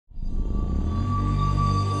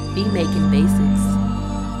Beat Making Basics.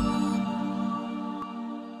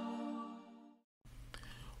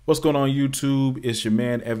 What's going on YouTube? It's your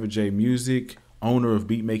man EverJ Music, owner of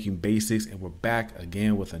Beat Making Basics, and we're back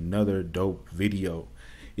again with another dope video.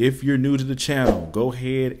 If you're new to the channel, go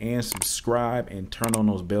ahead and subscribe and turn on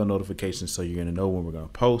those bell notifications so you're gonna know when we're gonna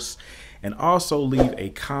post. And also leave a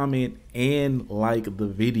comment and like the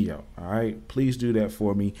video. All right, please do that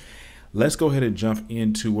for me. Let's go ahead and jump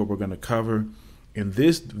into what we're gonna cover. In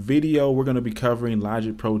this video, we're going to be covering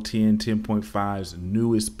Logic Pro 10 10.5's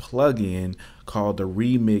newest plugin called the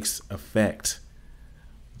Remix Effect.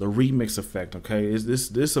 The Remix Effect, okay? Is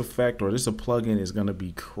this effect, or this a plugin, is going to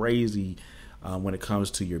be crazy when it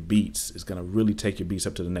comes to your beats. It's going to really take your beats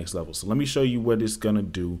up to the next level. So let me show you what it's going to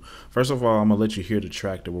do. First of all, I'm going to let you hear the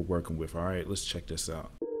track that we're working with. All right, let's check this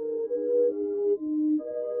out.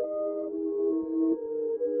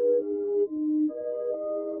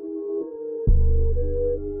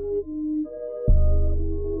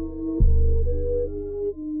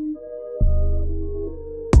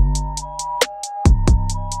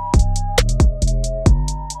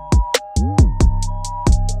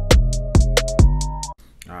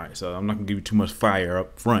 So I'm not gonna give you too much fire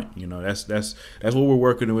up front. You know, that's what we're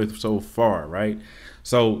working with so far, right?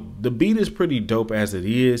 So the beat is pretty dope as it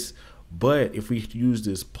is, but if we use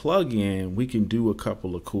this plugin, we can do a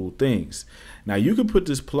couple of cool things. Now you can put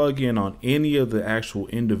this plugin on any of the actual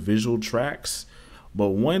individual tracks, but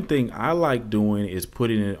one thing I like doing is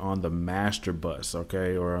putting it on the master bus,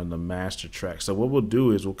 okay, or on the master track. So what we'll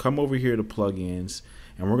do is we'll come over here to plugins,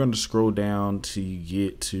 and we're going to scroll down to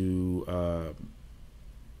get to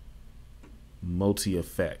multi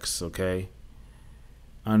effects. Okay,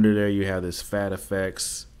 under there you have this fat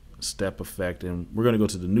effects, step effect, and we're going to go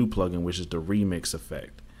to the new plugin, which is the remix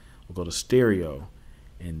effect. We'll go to stereo,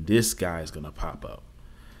 and this guy is going to pop up.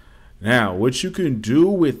 Now what you can do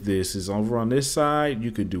with this is, over on this side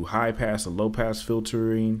you can do high pass and low pass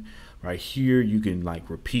filtering. Right here you can like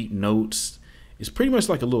repeat notes. It's pretty much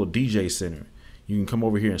like a little DJ center. You can come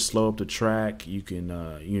over here and slow up the track. You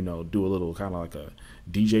can, you know, do a little kind of like a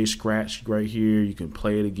DJ scratch right here. You can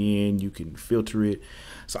play it again. You can filter it.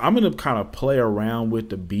 So I'm going to kind of play around with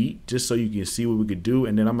the beat just so you can see what we could do.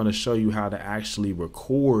 And then I'm going to show you how to actually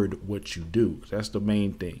record what you do. That's the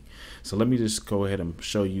main thing. So let me just go ahead and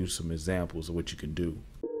show you some examples of what you can do.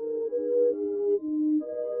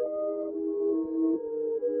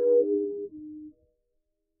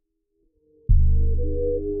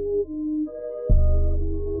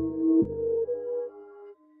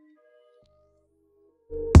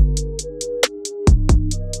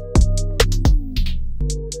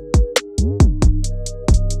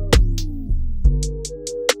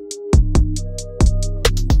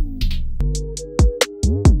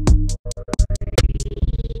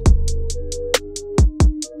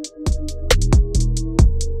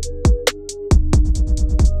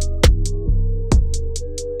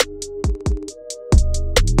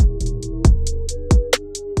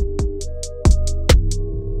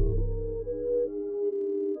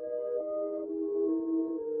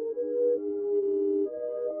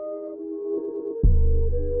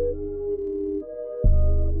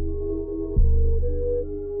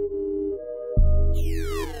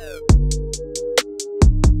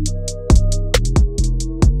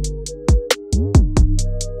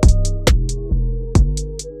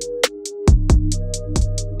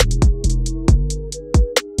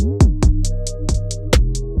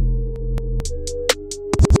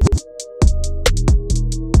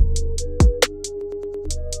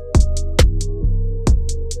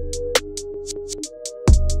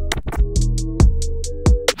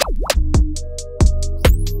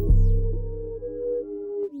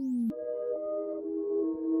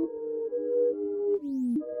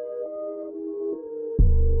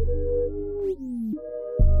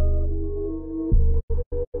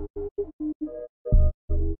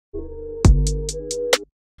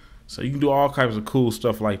 So you can do all kinds of cool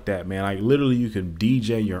stuff like that, man. Like literally you can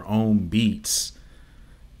DJ your own beats,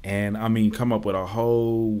 and I mean come up with a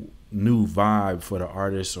whole new vibe for the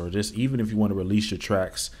artist, or just even if you want to release your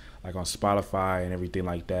tracks like on Spotify and everything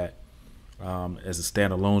like that, as a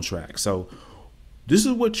standalone track. So this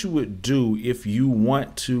is what you would do if you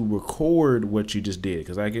want to record what you just did,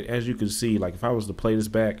 because as you can see, like if I was to play this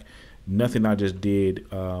back, nothing I just did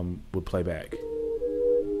would play back.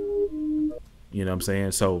 You know what I'm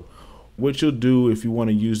saying? So what you'll do if you want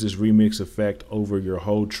to use this remix effect over your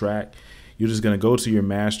whole track, you're just going to go to your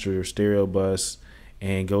master stereo bus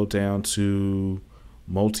and go down to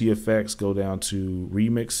multi effects, go down to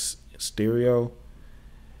remix stereo.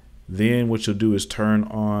 Then what you'll do is turn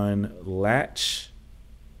on latch.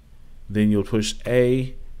 Then you'll push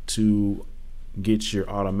A to get your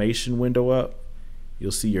automation window up,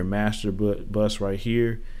 you'll see your master bus right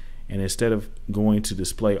here. And instead of going to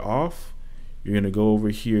display off, you're going to go over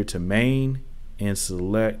here to main and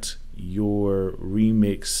select your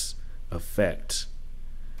remix effect.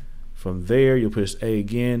 From there, you'll push A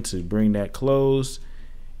again to bring that closed,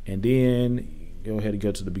 and then go ahead and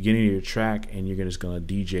go to the beginning of your track, and you're just going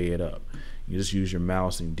to DJ it up. You just use your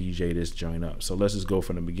mouse and DJ this joint up. So let's just go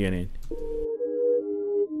from the beginning.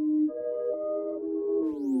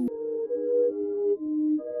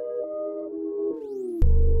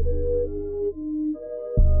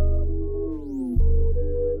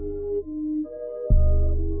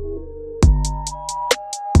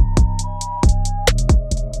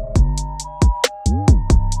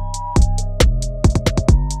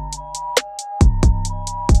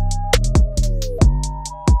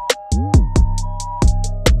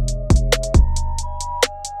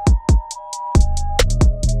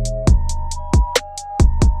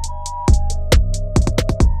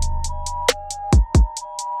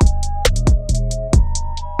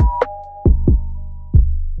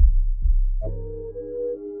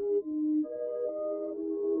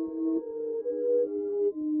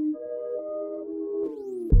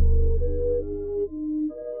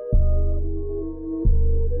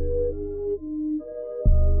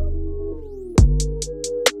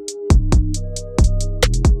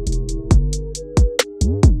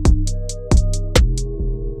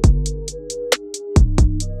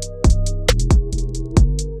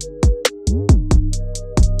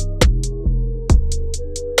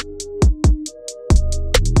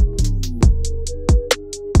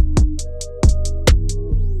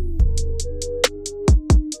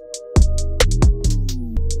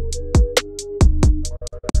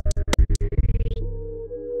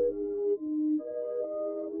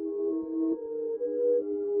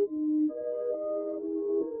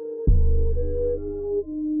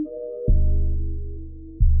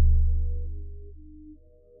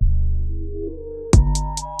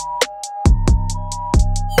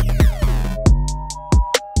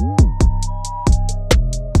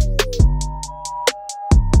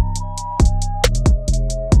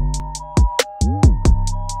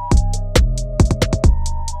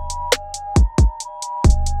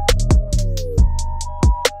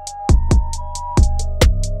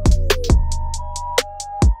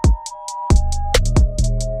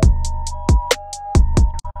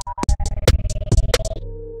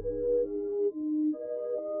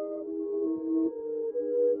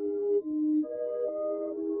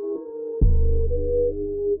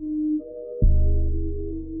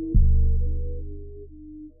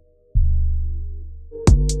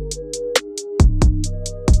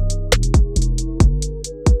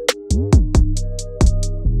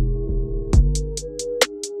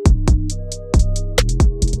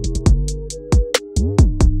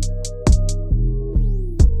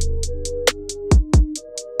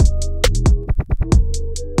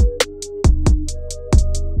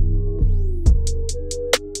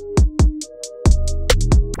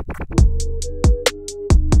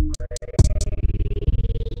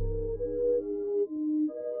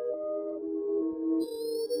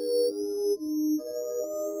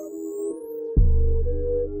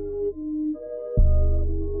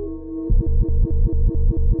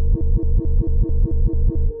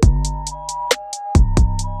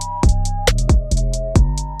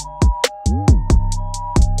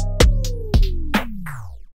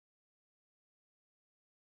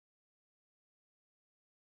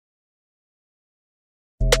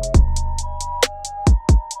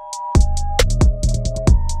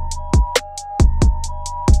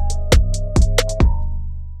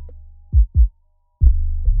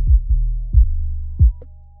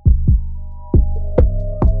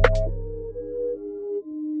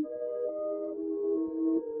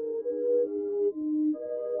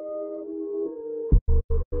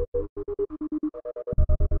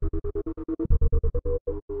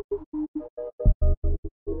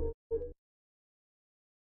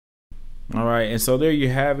 All right, and so there you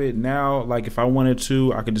have it. Now, like if I wanted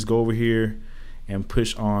to, I could just go over here and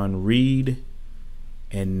push on read,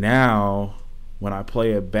 and now when I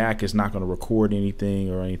play it back, it's not going to record anything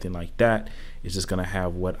or anything like that. It's just going to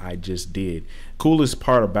have what I just did. Coolest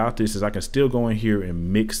part about this is I can still go in here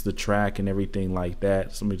and mix the track and everything like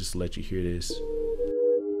that. So let me just let you hear this.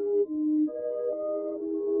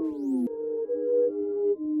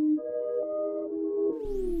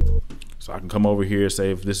 So I can come over here,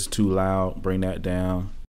 say if this is too loud, bring that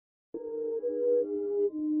down.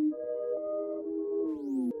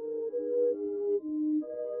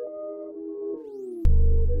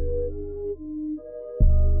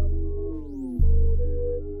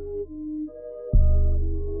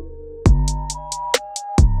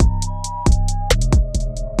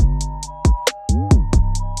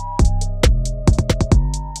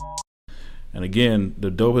 again, the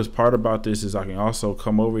dopest part about this is I can also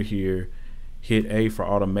come over here, hit A for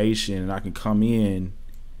automation, and I can come in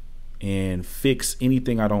and fix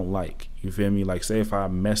anything I don't like. You feel me? Like say if I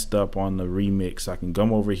messed up on the remix, I can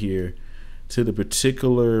come over here to the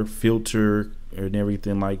particular filter and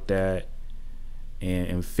everything like that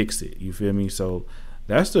and fix it. You feel me? So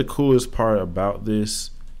that's the coolest part about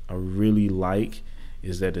this. I really like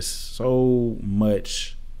is that it's so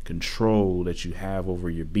much control that you have over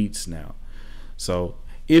your beats now. So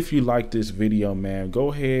if you like this video, man,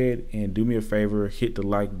 go ahead and do me a favor, hit the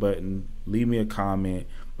like button, leave me a comment.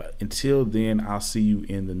 But until then, I'll see you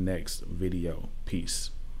in the next video. Peace.